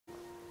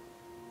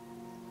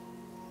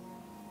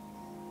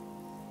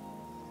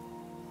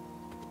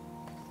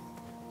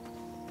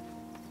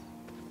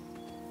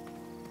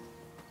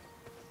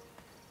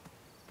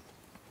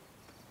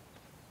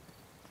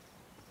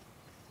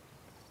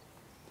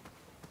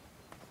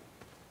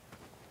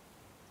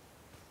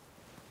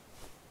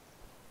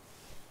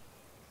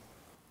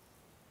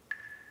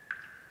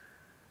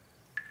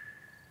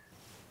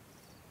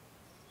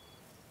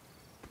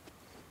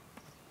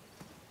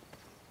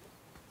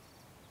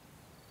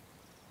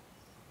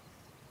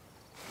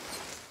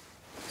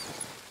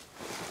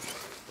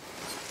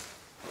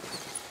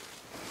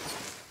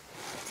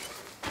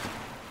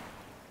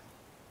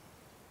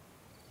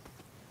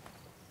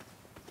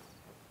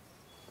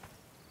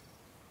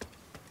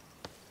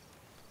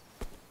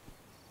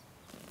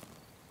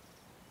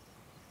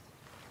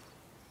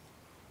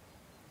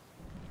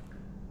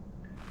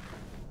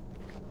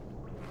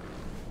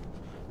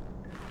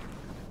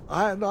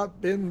I had not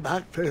been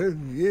back there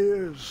in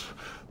years,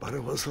 but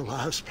it was the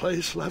last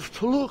place left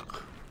to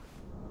look.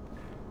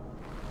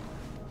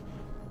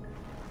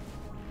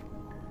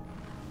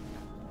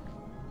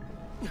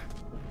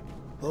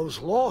 Those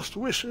lost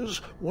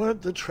wishes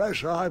weren't the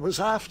treasure I was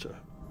after.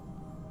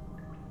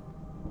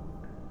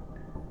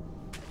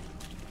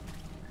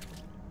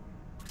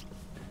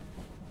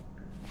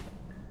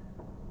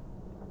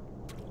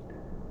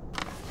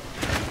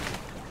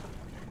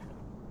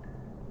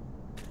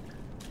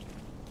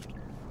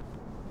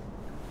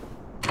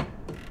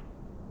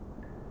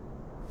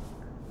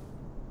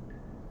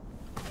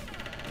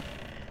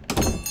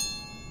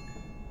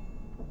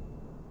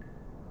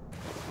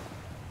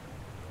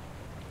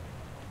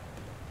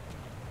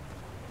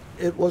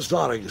 It was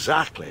not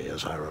exactly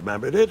as I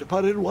remembered it,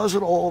 but it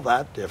wasn't all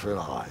that different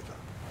either.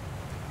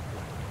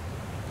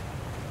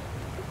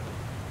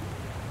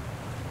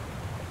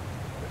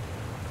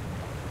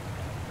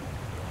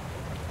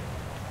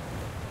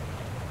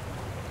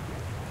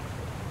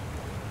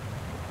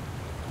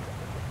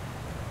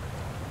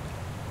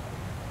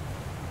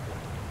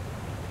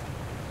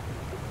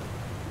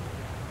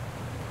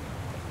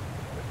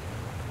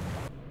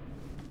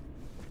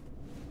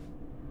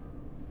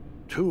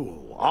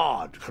 Two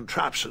odd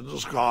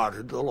contraptions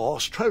guarded the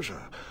lost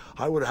treasure.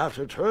 I would have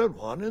to turn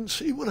one and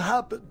see what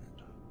happened.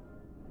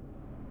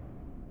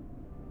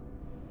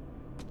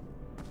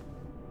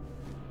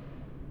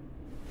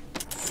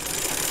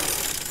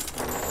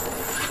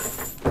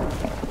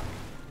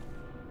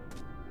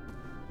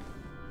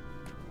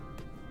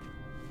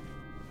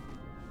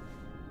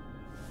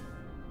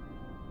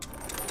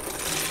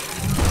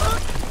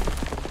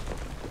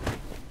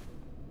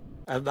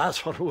 And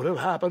that's what would have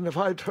happened if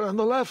I turned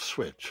the left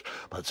switch.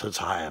 But since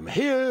I am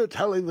here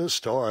telling this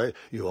story,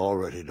 you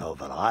already know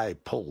that I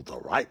pulled the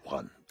right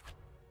one.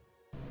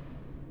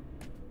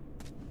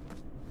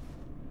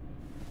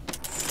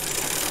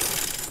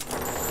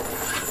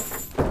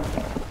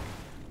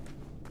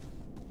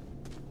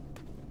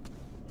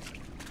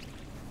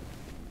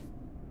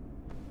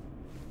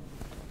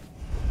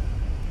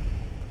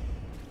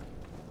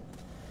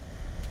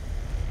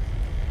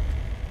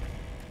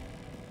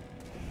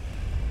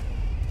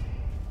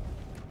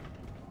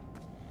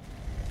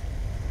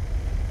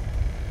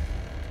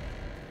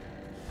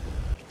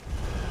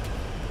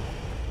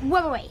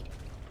 Wait.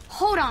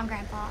 Hold on,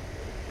 Grandpa.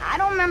 I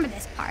don't remember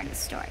this part of the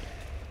story.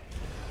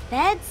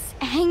 Beds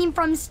hanging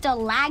from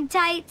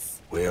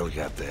stalactites? We'll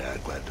get there,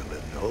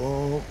 Gwendolyn.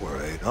 Don't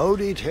worry. No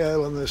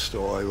detail in this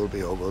story will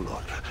be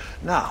overlooked.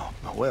 Now,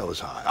 where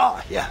was I?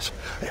 Ah, yes.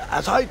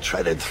 As I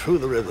treaded through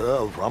the river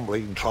of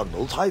rumbling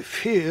trundles, I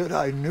feared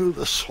I knew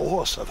the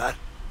source of that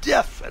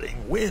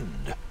deafening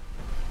wind.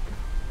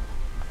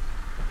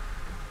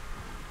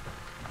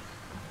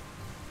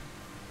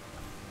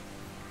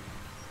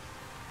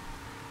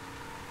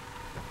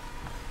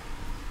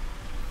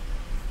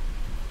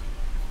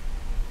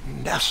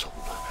 Nestled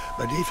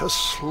beneath a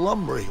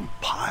slumbering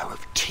pile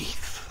of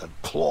teeth and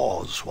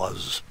claws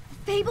was...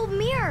 Fabled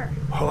mirror!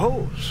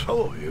 Oh,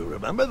 so you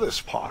remember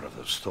this part of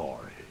the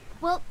story?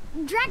 Well,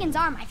 dragons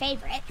are my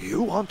favorite.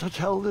 You want to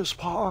tell this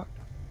part?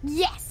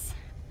 Yes.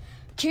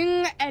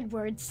 King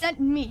Edward sent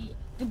me,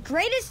 the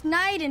greatest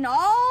knight in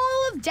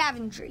all of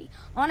Daventry,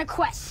 on a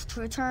quest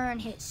to return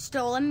his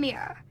stolen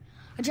mirror.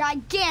 A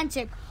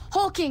gigantic,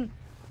 hulking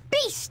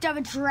beast of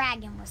a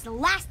dragon was the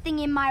last thing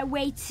in my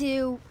way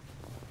to...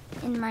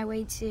 My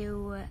way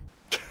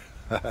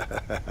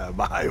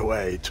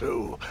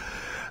to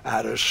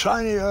add a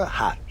shinier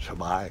hat to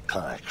my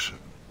collection.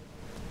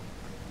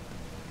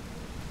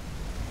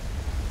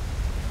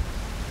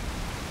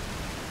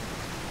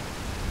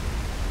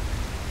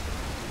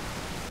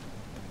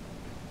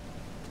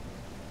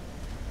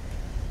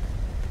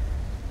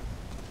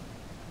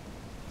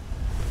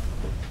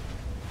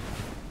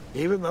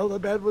 Even though the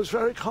bed was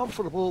very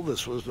comfortable,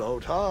 this was no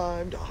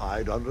time to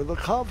hide under the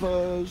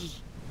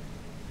covers.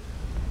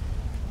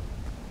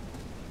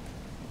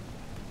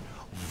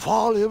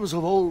 Volumes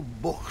of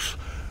old books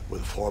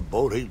with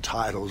foreboding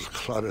titles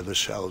clutter the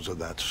shelves of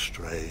that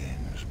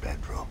strange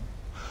bedroom.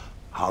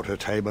 How to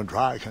Tame a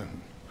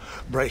Dragon,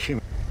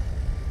 Breaking...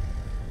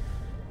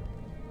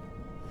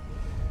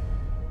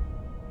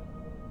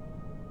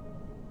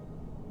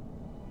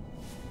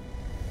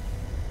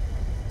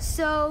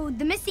 So,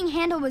 the missing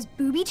handle was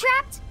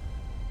booby-trapped?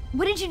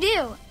 What did you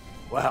do?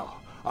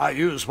 Well, I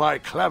used my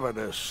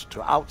cleverness to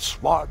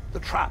outsmart the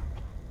trap.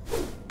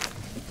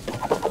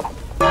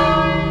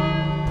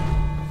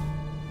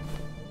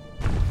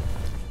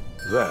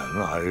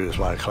 Then I used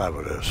my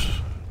cleverness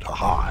to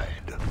hide.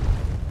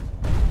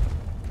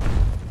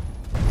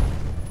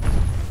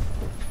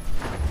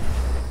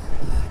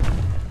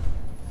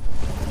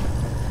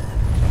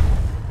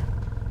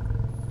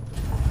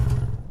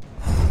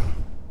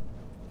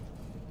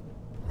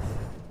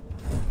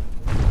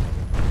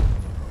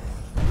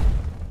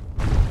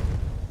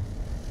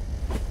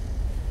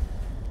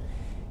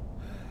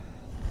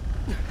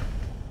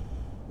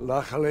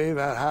 Luckily,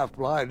 that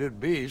half-blinded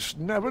beast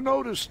never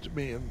noticed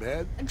me in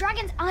bed. A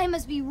dragon's eye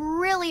must be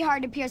really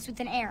hard to pierce with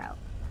an arrow.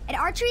 At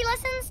archery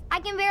lessons,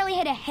 I can barely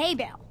hit a hay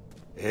bale.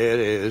 It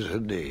is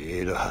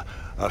indeed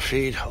a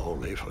feat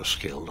only for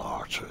skilled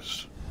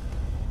archers.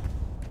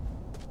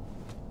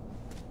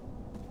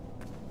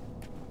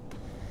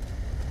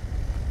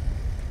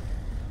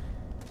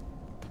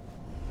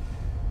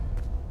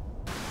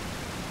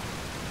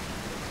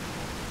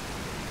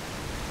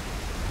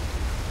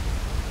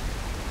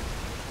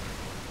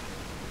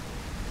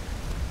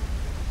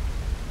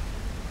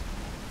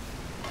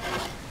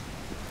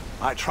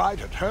 I tried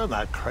to turn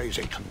that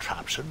crazy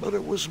contraption, but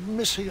it was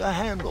missing a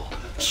handle.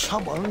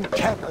 Someone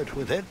tampered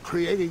with it,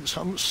 creating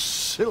some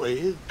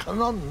silly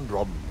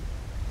conundrum.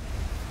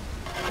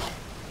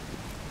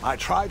 I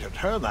tried to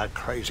turn that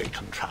crazy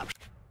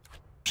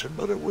contraption,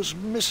 but it was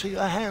missing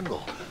a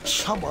handle.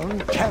 Someone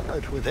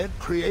tampered with it,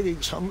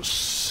 creating some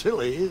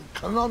silly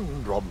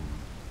conundrum.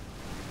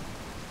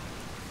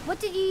 What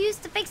did you use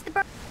to fix the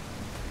bird?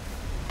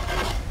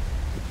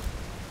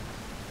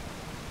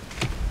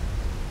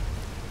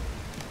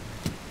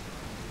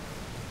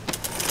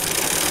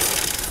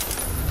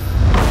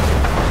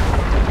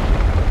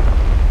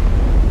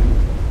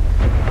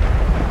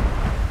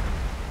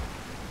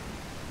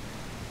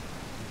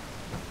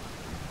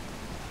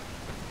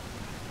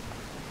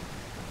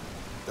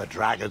 The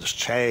dragon's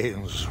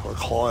chains were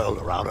coiled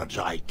around a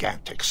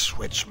gigantic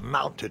switch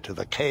mounted to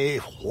the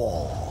cave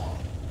wall.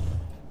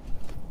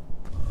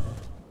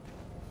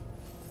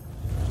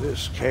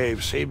 This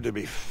cave seemed to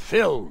be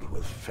filled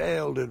with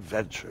failed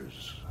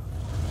adventures.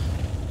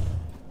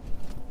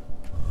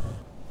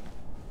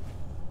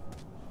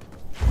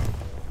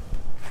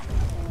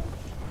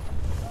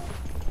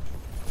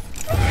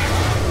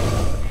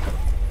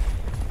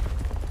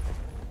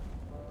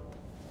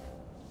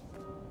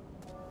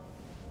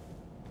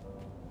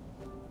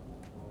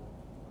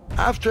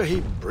 After he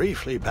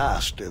briefly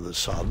basked in the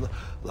sun,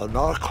 the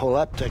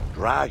narcoleptic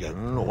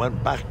dragon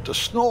went back to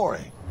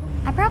snoring.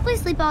 I probably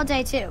sleep all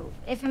day too,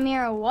 if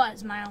Amira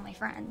was my only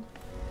friend.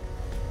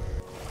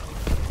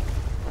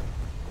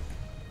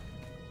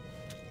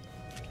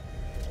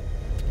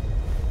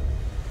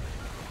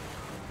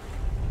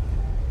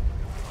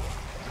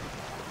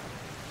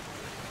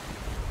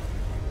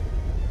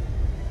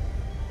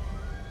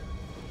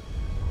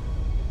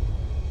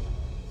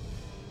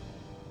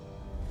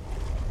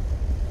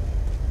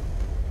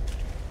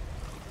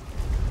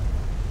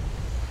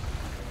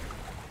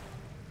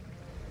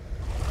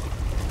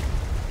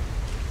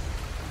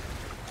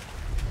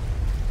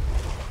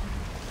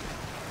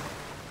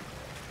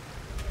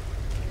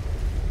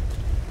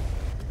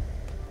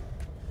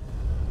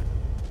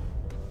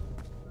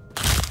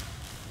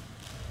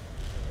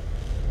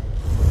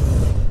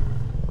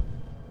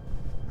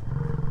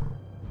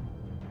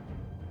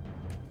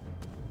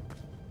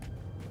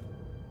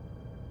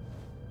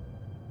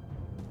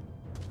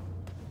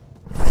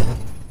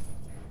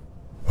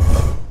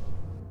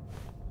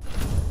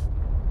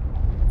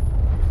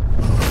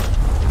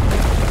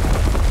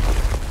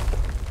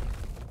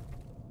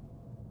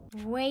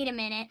 Wait a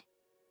minute.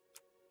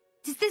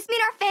 Does this mean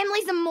our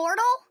family's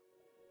immortal?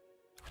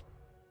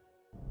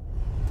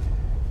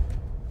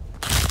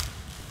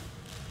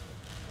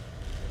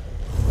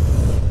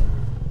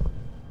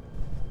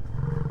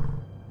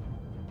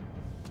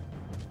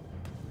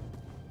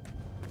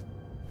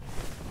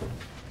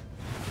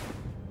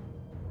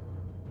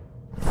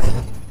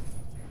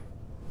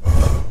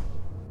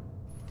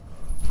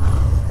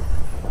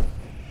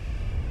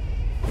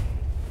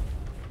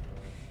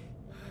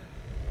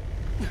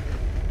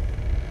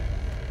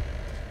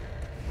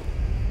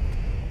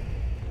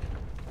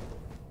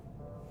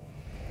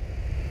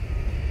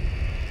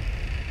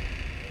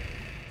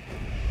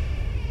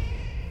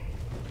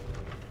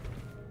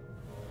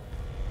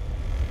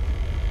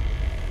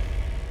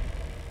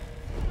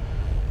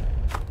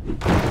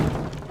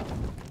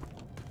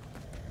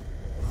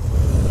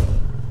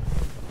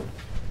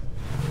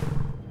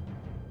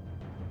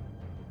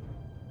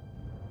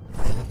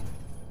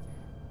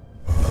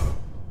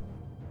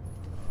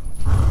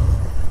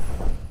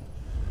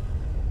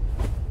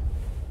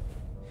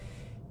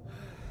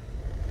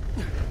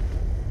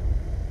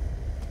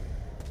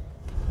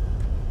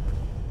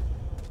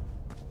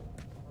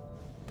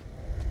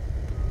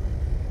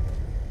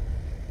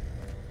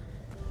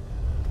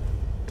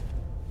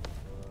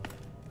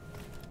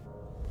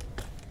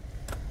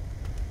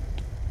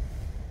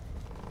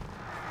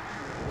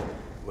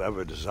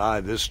 Whoever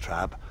designed this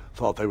trap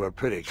thought they were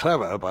pretty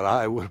clever, but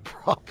I would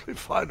probably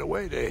find a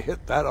way to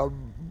hit that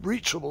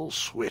unreachable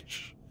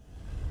switch.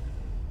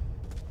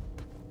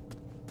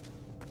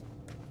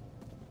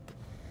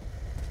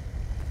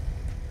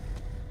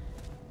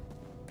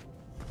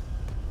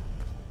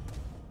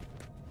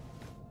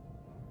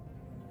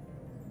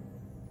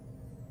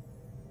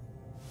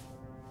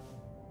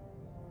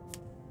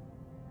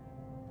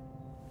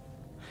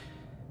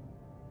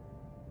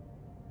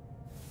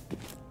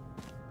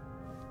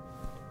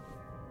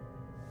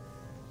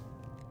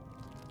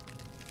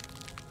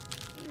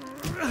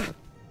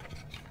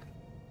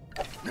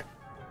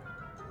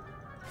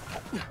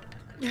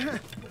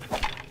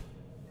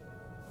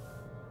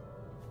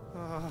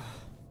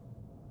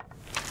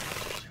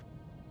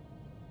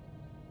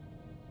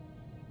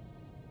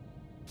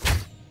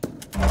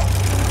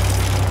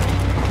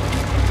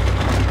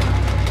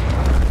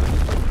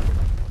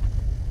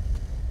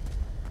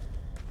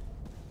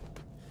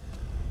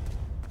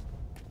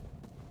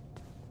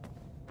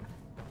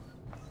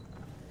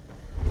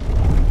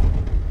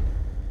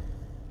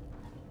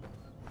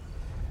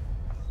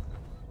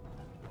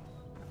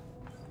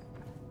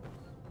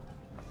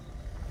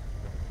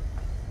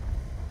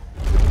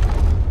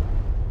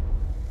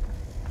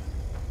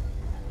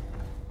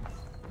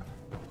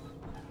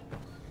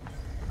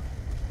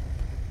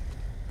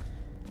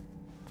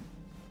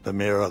 The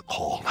mirror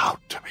called out,